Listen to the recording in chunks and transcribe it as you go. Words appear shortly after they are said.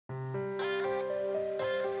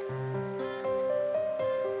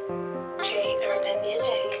They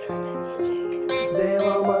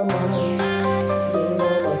want my money, they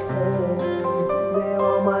want my fame, they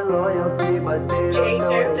want my loyalty, but they don't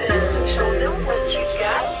know the JayUrban, show them what you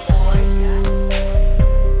got.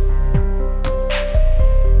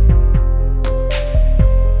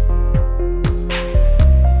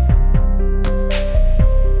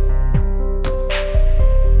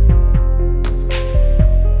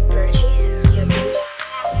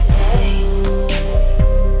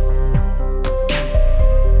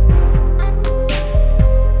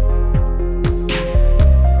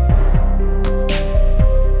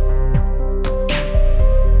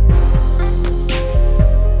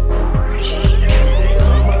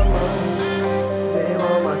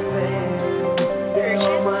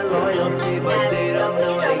 loyalty, but they don't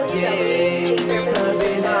know the game. Cause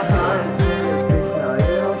in our hearts, in this bitch, now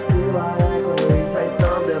you don't see why I go reach right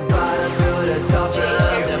from the bottom to the top. And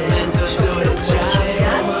I'm the man to do the job. They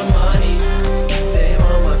want my money, they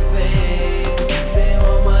want my fame, they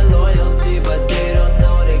want my loyalty, but they don't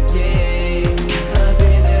know the game. I've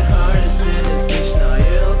been the hardest in this bitch, now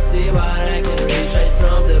you don't see why I can reach right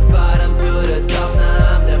from the bottom to the top.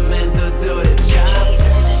 Now I'm the man to do the job.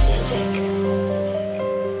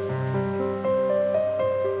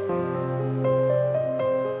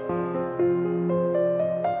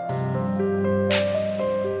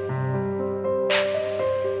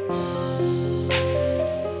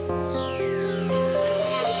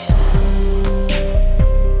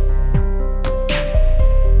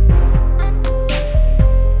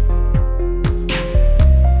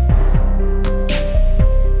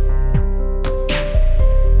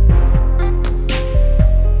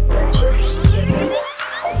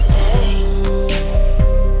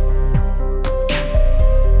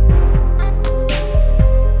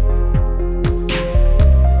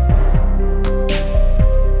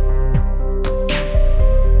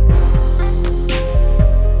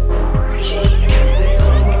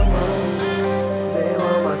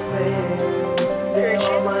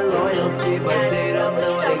 But they don't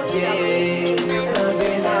know the game.